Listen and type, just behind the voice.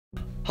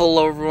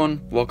Hello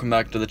everyone, welcome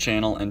back to the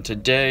channel, and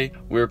today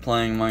we're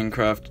playing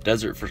Minecraft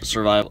Desert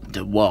Survival.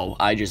 Whoa,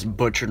 I just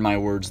butchered my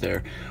words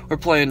there. We're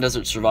playing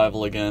Desert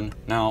Survival again.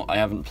 Now, I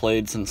haven't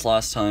played since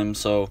last time,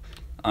 so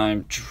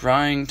I'm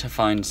trying to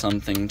find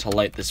something to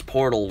light this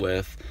portal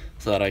with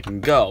so that I can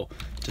go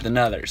to the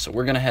nether. So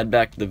we're gonna head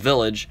back to the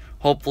village.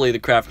 Hopefully the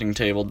crafting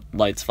table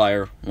lights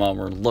fire while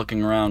we're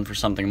looking around for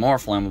something more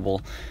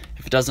flammable.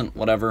 If it doesn't,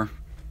 whatever,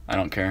 I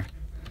don't care.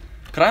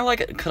 Could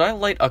I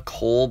light a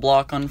coal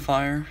block on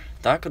fire?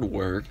 That could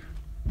work.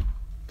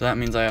 That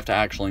means I have to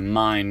actually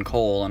mine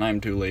coal, and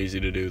I'm too lazy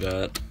to do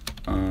that.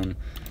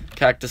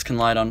 Cactus can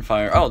light on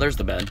fire. Oh, there's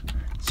the bed.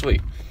 Sweet.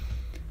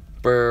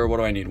 Brr, what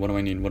do I need? What do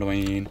I need? What do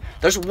I need?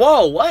 There's,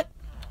 whoa, what?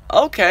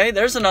 Okay,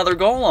 there's another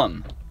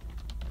golem.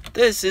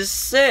 This is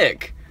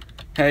sick.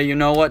 Hey, you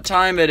know what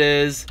time it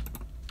is?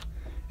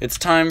 It's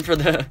time for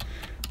the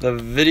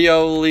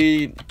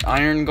Videoly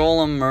iron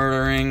golem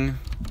murdering.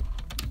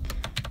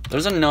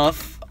 There's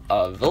enough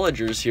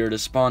villagers here to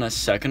spawn a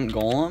second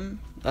golem.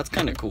 That's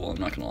kind of cool, I'm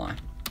not gonna lie.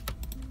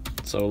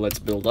 So let's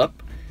build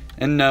up.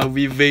 And now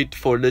we wait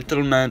for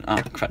little man.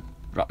 Ah, crap,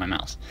 dropped my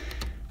mouse.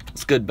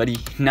 It's good, buddy.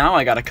 Now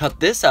I gotta cut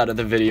this out of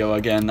the video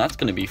again. That's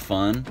gonna be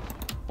fun.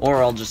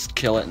 Or I'll just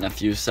kill it in a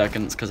few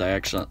seconds because I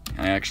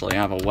actually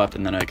have a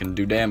weapon that I can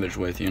do damage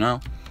with, you know?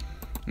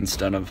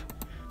 Instead of...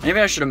 Maybe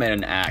I should have made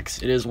an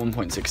axe. It is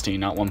 1.16,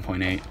 not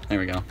 1.8. There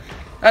we go.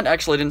 That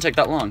actually didn't take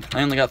that long.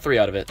 I only got 3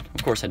 out of it.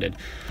 Of course I did.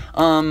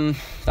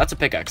 That's a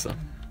pickaxe, though.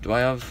 Do I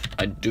have...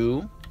 I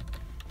do?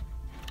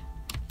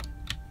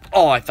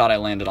 Oh, I thought I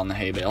landed on the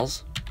hay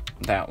bales.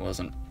 That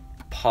wasn't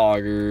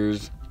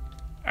poggers.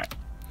 Alright.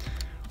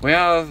 We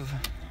have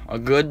a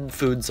good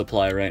food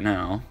supply right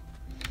now.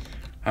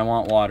 I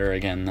want water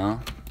again,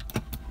 though.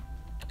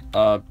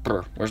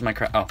 Where's my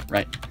oh,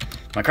 right.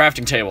 My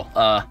crafting table.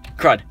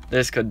 Crud.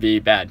 This could be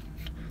bad.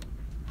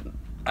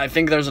 I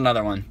think there's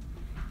another one.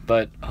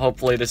 But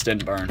hopefully this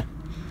didn't burn.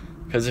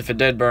 Because if it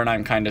did burn,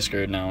 I'm kind of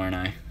screwed now, aren't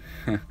I?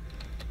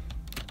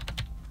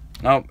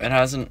 Nope, it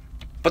hasn't.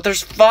 But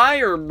there's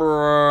fire,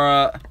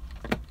 bruh.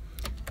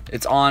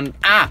 It's on.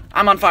 Ah!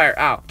 I'm on fire.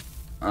 Ow.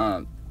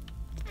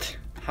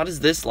 How does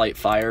this light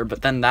fire,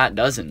 but then that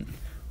doesn't?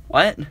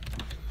 What?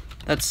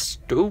 That's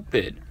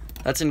stupid.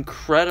 That's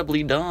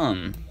incredibly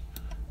dumb.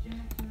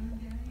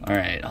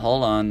 Alright,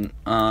 hold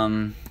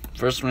on.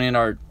 First we need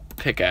our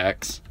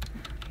pickaxe.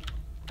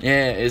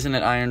 Yeah, isn't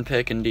it iron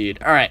pick indeed?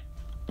 Alright,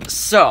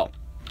 so,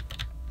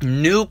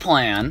 new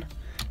plan.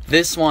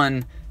 This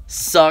one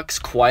sucks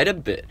quite a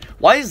bit.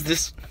 Why is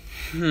this...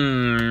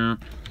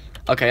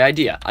 Okay,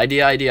 idea.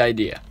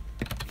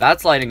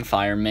 That's lighting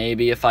fire.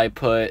 Maybe if I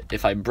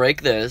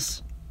break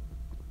this,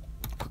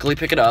 quickly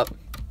pick it up,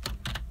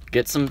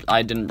 get some...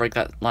 I didn't break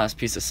that last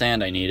piece of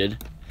sand I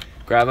needed.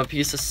 Grab a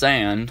piece of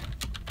sand,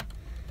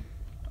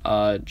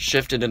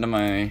 shift it into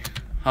my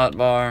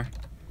hotbar,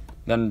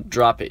 then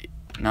drop it.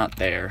 Not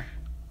there.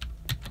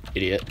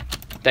 Idiot.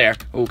 There.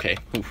 Okay.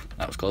 Oof,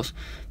 that was close.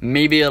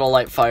 Maybe it'll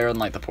light fire and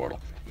light the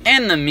portal.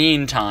 In the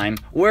meantime,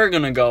 we're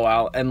gonna go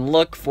out and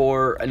look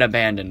for an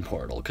abandoned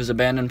portal. Because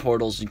abandoned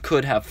portals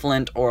could have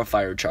flint or a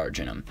fire charge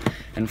in them.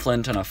 And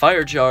flint and a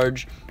fire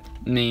charge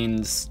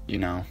means, you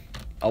know,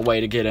 a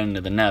way to get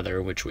into the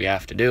nether, which we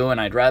have to do.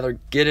 And I'd rather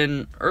get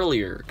in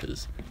earlier,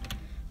 because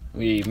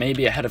we may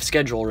be ahead of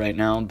schedule right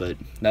now, but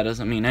that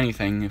doesn't mean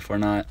anything if we're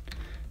not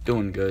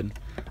doing good.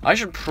 I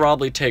should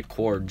probably take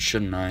cords,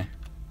 shouldn't I?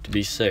 To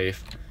be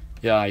safe.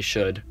 Yeah, I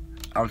should.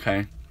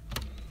 Okay.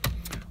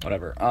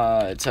 Whatever.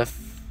 It's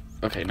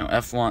okay, no,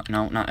 F1.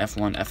 No, not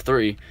F1.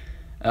 F3.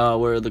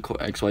 Where are the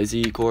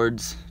XYZ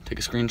cords? Take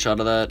a screenshot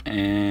of that,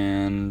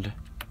 and...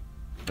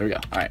 There we go.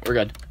 Alright, we're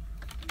good.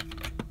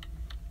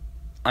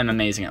 I'm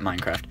amazing at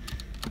Minecraft.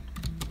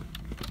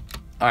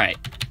 Alright.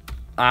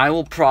 I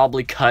will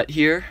probably cut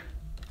here.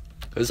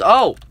 Because,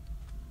 oh!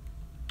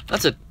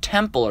 That's a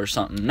temple or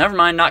something. Never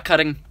mind, not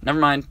cutting. Never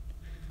mind.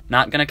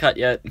 Not gonna cut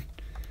yet.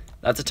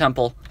 That's a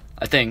temple,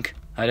 I think.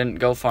 I didn't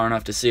go far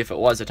enough to see if it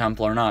was a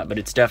temple or not, but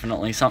it's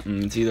definitely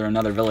something. It's either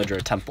another village or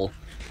a temple.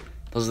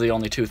 Those are the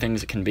only two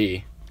things it can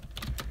be.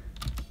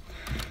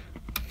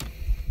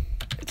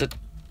 It's a...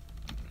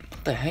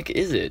 What the heck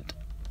is it?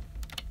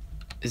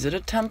 Is it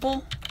a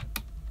temple?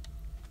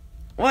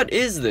 What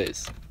is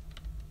this?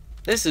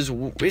 This is...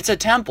 It's a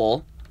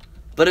temple,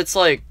 but it's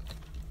like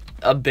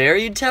a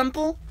buried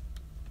temple?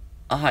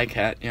 A hi,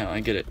 cat. Yeah, I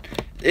get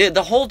it.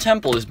 The whole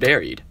temple is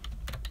buried.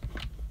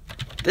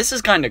 This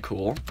is kind of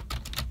cool.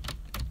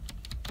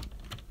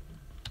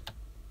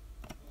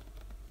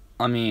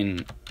 I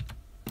mean,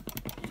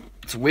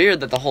 it's weird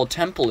that the whole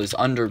temple is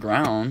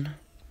underground.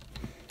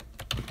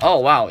 Oh,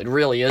 wow, it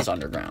really is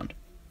underground.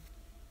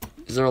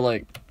 Is there,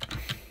 like...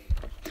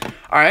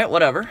 Alright,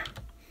 whatever.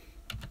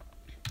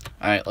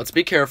 Alright, let's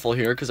be careful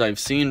here, because I've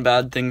seen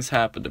bad things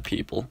happen to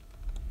people.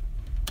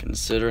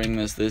 Considering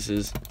this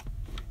is...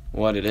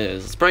 what it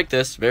is. Let's break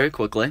this very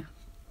quickly.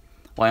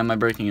 Why am I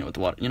breaking it with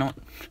water? You know what?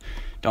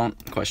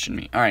 Don't question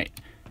me. Alright.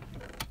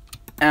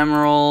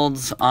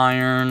 Emeralds,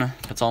 iron.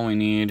 That's all we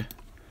need.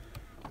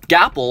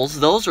 Gapples,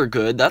 those are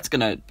good. That's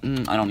gonna...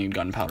 I don't need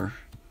gunpowder.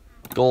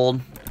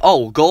 Gold.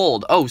 Oh,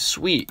 gold. Oh,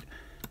 sweet.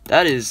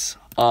 That is,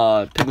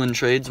 Piglin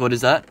Trades. What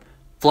is that?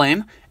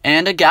 Flame.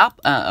 And a god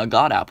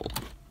apple.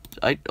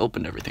 I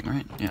opened everything,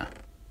 right? Yeah.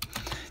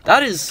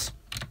 That is...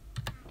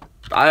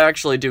 I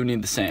actually do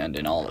need the sand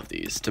in all of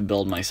these to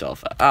build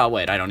myself out. Oh,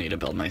 wait, I don't need to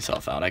build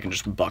myself out. I can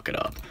just bucket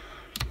up.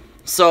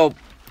 So,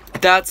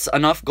 that's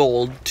enough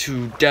gold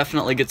to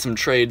definitely get some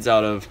trades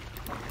out of,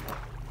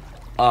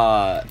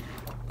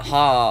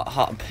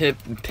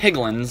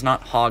 piglins,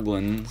 not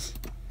hoglins.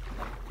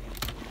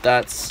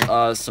 That's,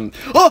 some...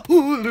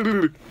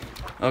 Oh!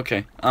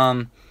 Okay,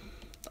 I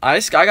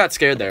got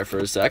scared there for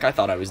a sec. I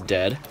thought I was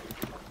dead.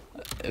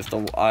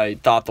 I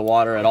thought the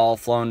water had all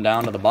flown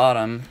down to the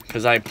bottom,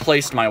 because I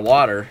placed my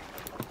water.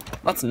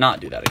 Let's not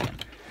do that again.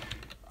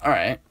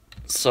 Alright,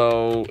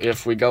 so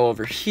if we go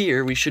over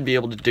here, we should be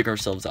able to dig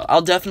ourselves out.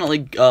 I'll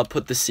definitely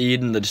put the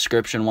seed in the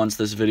description once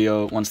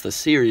the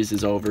series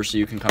is over, so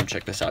you can come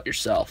check this out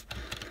yourself.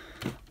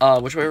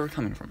 Which way are we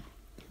coming from?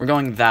 We're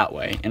going that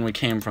way, and we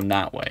came from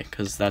that way,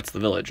 because that's the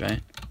village,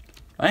 right?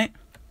 Right?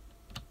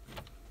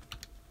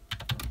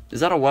 Is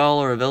that a well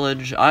or a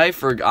village? I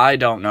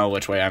don't know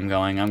which way I'm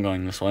going. I'm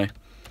going this way.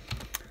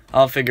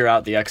 I'll figure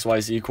out the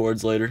XYZ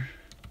coords later.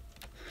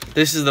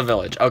 This is the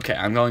village. Okay,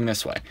 I'm going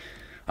this way.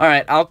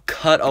 Alright, I'll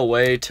cut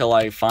away till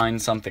I find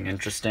something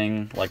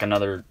interesting, like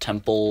another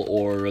temple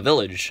or a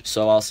village.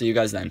 So I'll see you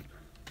guys then.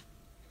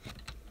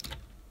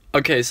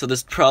 Okay, so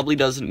this probably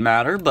doesn't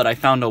matter, but I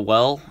found a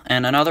well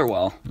and another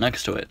well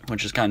next to it,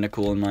 which is kind of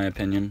cool in my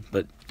opinion,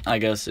 but I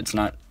guess it's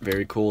not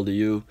very cool to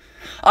you.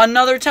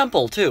 Another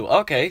temple, too.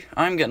 Okay,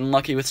 I'm getting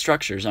lucky with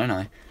structures,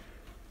 aren't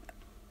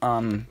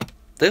I?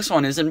 This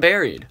one isn't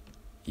buried.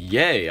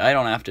 Yay, I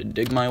don't have to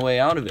dig my way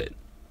out of it.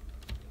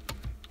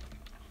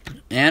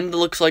 And it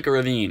looks like a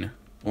ravine,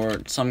 or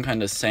some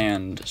kind of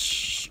sand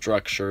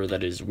structure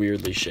that is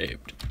weirdly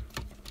shaped.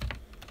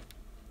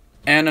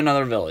 And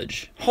another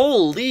village.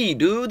 Holy,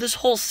 dude, this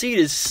whole seed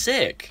is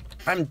sick.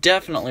 I'm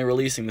definitely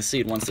releasing the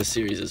seed once the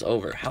series is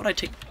over. How'd I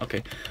take...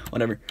 Okay,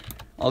 whatever.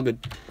 All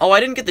good. Oh, I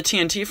didn't get the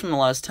TNT from the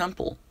last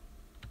temple.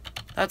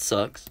 That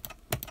sucks.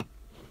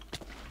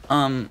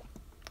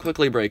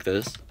 Quickly break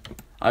this.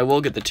 I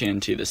will get the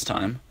TNT this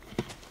time.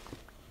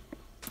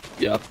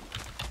 Yep.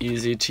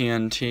 Easy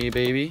TNT,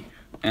 baby.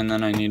 And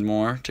then I need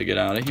more to get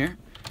out of here.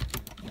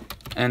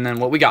 And then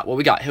what we got?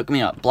 Hook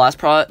me up. Blast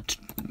Prot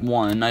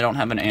 1. I don't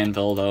have an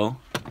anvil, though.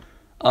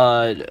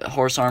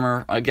 Horse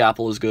armor. A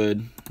gapple is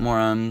good. More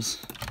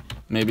M's.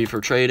 Maybe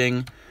for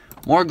trading.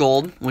 More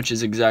gold, which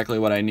is exactly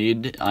what I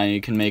need. I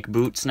can make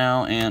boots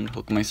now and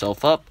hook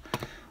myself up.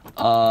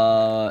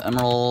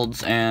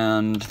 Emeralds,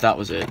 and that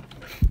was it.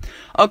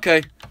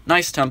 Okay,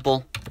 nice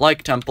temple.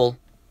 Like temple.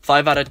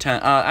 5 out of 10.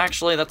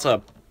 Actually, that's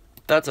a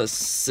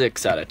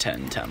 6 out of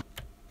 10 temple.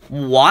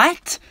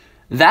 What?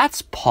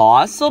 That's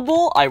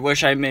possible? I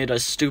wish I made a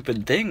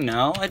stupid thing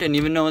now. I didn't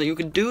even know that you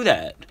could do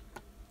that.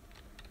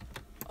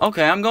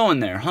 Okay, I'm going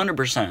there,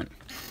 100%.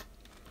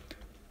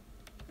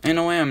 Ain't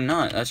no way I'm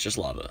not. That's just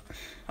lava.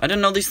 I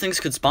didn't know these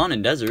things could spawn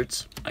in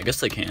deserts. I guess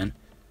they can.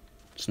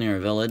 It's near a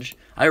village.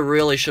 I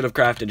really should have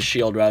crafted a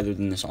shield rather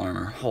than this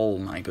armor. Oh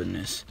my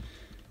goodness.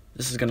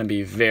 This is gonna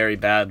be very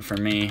bad for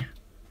me.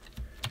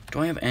 Do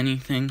I have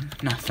anything?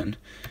 Nothing.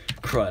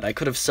 Crud. I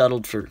could have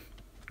settled for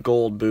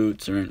gold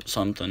boots or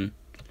something.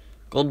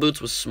 Gold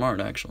boots was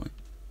smart, actually.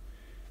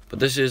 But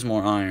this is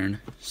more iron.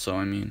 So,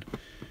 I mean...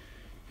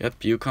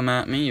 Yep, you come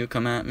at me, you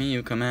come at me,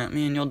 you come at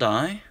me, and you'll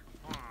die.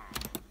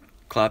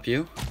 Clap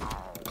you.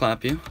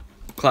 Clap you.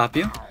 Clap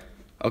you.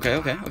 Okay,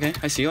 okay, okay.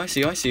 I see you, I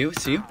see you, I see you, I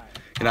see you.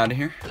 Get out of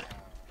here.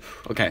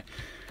 Okay.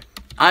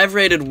 I've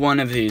raided one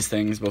of these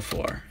things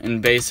before,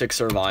 in basic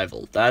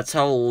survival. That's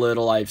how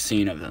little I've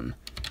seen of them.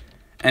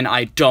 And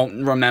I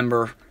don't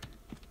remember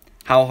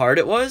how hard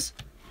it was,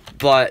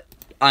 but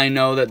I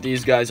know that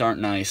these guys aren't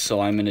nice,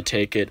 so I'm going to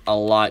take it a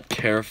lot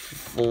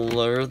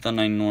carefuler than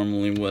I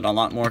normally would. A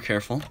lot more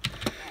careful.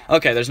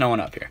 Okay, there's no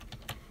one up here.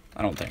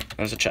 I don't think.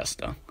 There's a chest,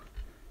 though.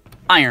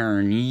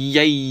 Iron,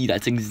 yay,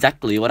 that's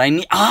exactly what I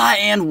need. Ah,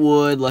 and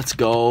wood, let's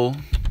go.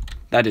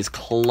 That is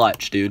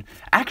clutch, dude.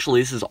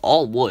 Actually, this is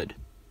all wood.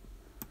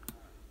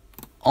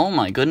 Oh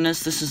my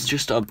goodness, this is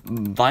just a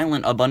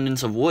violent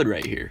abundance of wood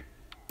right here.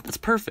 That's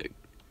perfect.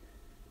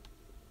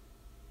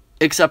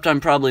 Except I'm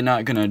probably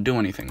not gonna do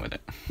anything with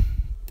it.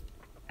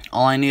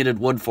 All I needed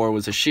wood for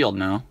was a shield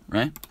now,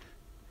 right?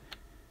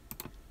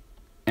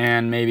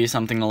 And maybe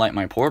something to light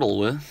my portal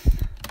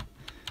with.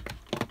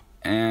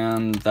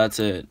 And that's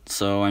it.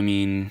 So, I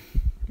mean,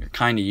 you're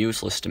kind of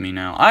useless to me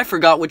now. I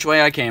forgot which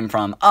way I came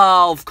from.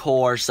 Oh, of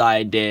course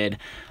I did.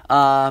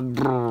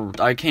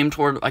 I came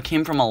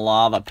from a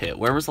lava pit.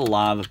 Where was the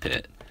lava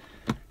pit?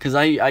 Because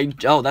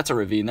oh, that's a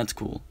ravine. That's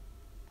cool.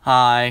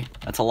 Hi.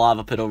 That's a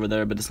lava pit over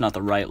there, but it's not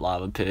the right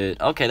lava pit.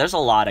 Okay, there's a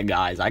lot of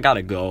guys. I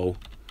gotta go.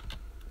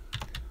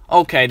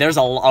 Okay, this is,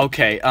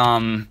 okay,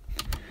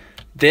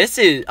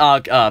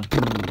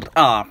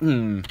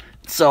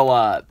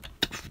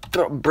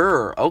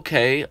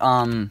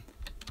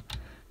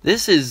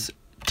 this is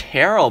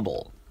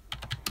terrible.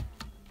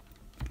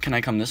 Can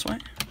I come this way?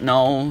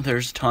 No,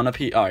 there's a ton of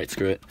people. Alright,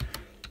 screw it.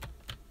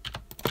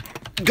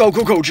 Go,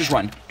 go, go, just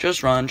run.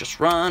 Just run,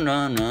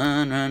 run,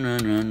 run, run,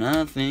 run.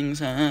 Nothing's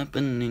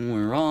happening.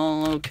 We're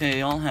all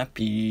okay, all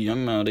happy.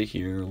 I'm out of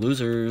here,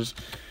 losers.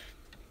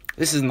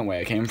 This isn't the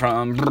way I came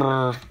from.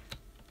 Brr.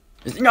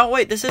 No,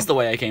 wait, this is the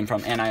way I came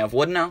from. And I have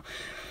wood now.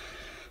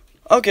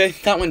 Okay,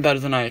 that went better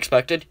than I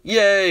expected.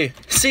 Yay!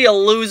 See ya,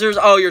 losers!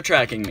 Oh, you're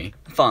tracking me.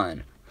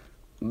 Fine.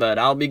 But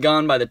I'll be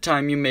gone by the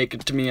time you make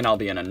it to me, and I'll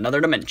be in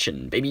another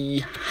dimension, baby.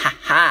 Ha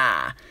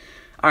ha!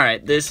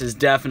 Alright, this is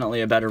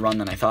definitely a better run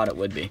than I thought it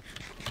would be.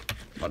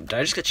 What, did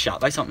I just get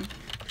shot by something?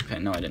 Okay,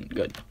 no, I didn't.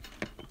 Good.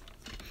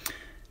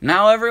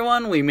 Now,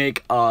 everyone, we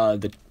make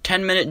the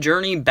 10-minute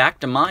journey back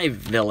to my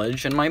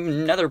village and my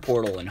nether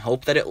portal and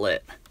hope that it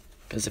lit.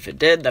 Because if it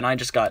did, then I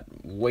just got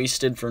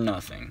wasted for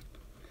nothing.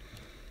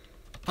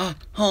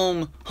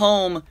 Home,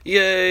 home,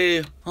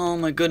 yay! Oh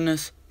my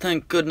goodness,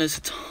 thank goodness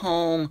it's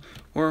home.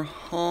 We're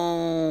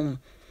home.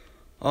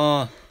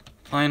 Oh,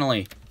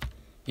 finally.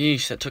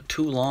 Yeesh, that took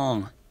too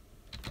long.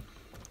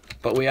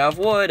 But we have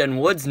wood, and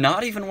wood's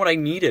not even what I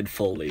needed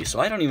fully, so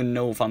I don't even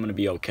know if I'm gonna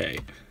be okay.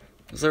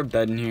 Is there a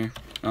bed in here?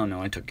 Oh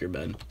no, I took your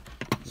bed.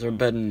 Is there a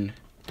bed in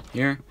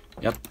here?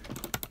 Yep.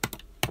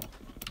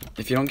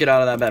 If you don't get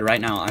out of that bed right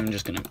now, I'm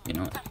just gonna, you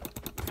know what?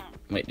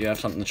 Wait, do you have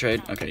something to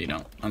trade? Okay, you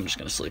don't. I'm just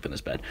gonna sleep in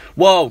this bed.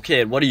 Whoa,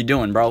 kid, what are you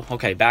doing, bro?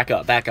 Okay, back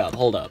up,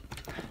 hold up.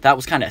 That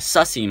was kind of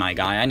sussy, my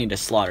guy. I need to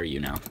slaughter you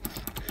now.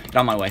 Get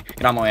out of my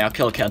way, I'll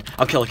kill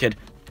a kid.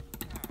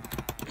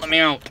 Let me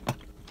out.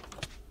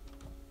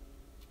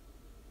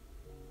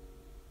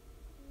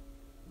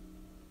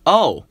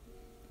 Oh.